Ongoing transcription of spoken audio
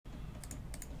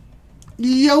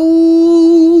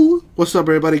Yo! What's up,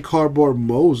 everybody? Cardboard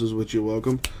Moses with you.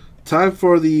 Welcome. Time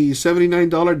for the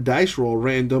 $79 dice roll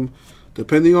random.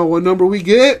 Depending on what number we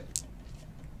get,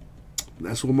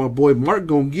 that's what my boy Mark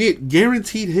gonna get.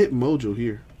 Guaranteed hit mojo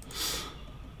here.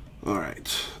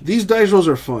 Alright. These dice rolls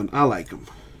are fun. I like them.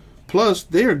 Plus,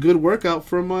 they're a good workout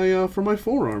for my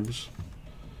forearms.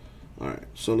 Alright,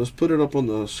 so let's put it up on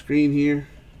the screen here.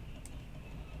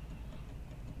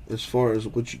 As far as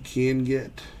what you can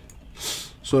get.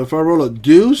 So if I roll a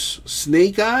deuce,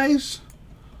 snake eyes,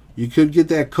 you could get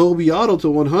that Kobe auto to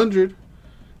 100.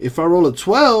 If I roll a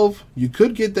 12, you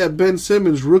could get that Ben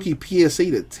Simmons rookie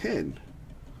PSA to 10.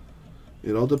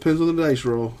 It all depends on the dice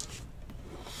roll.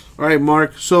 Alright,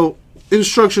 Mark. So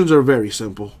instructions are very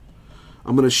simple.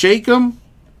 I'm going to shake them.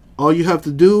 All you have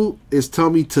to do is tell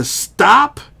me to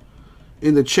stop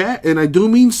in the chat. And I do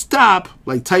mean stop.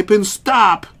 Like type in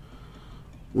stop.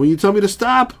 When you tell me to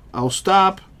stop, I'll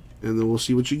stop. And then we'll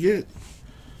see what you get.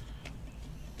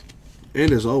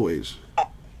 And as always,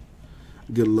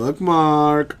 good luck,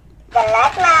 Mark. Good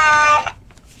luck, Mark.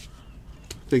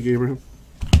 Thank you, Abraham.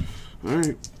 All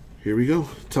right, here we go.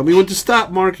 Tell me when to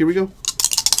stop, Mark. Here we go.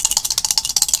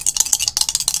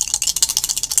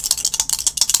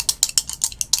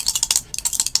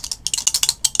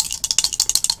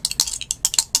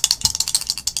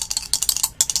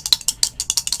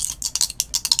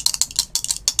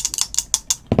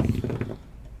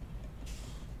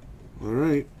 All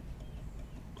right.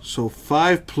 So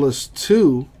 5 plus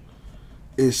 2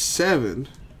 is 7.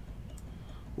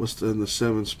 What's in the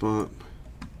 7 spot?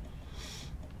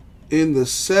 In the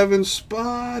 7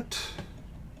 spot,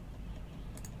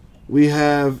 we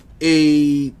have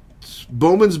a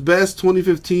Bowman's Best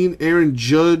 2015 Aaron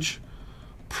Judge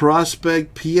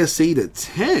Prospect PSA to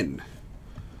 10.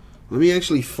 Let me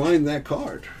actually find that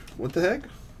card. What the heck?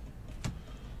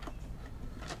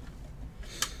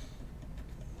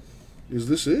 Is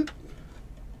this it?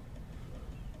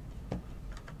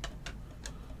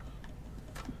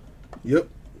 Yep.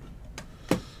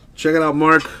 Check it out,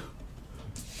 Mark.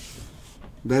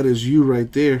 That is you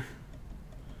right there.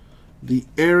 The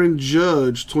Aaron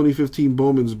Judge 2015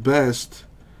 Bowman's Best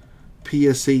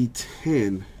PSA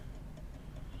 10.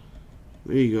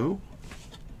 There you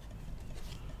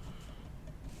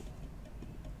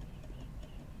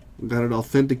go. Got it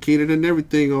authenticated and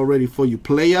everything already for you,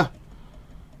 playa.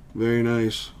 Very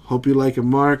nice. Hope you like it,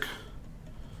 Mark.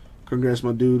 Congrats,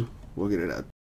 my dude. We'll get it out.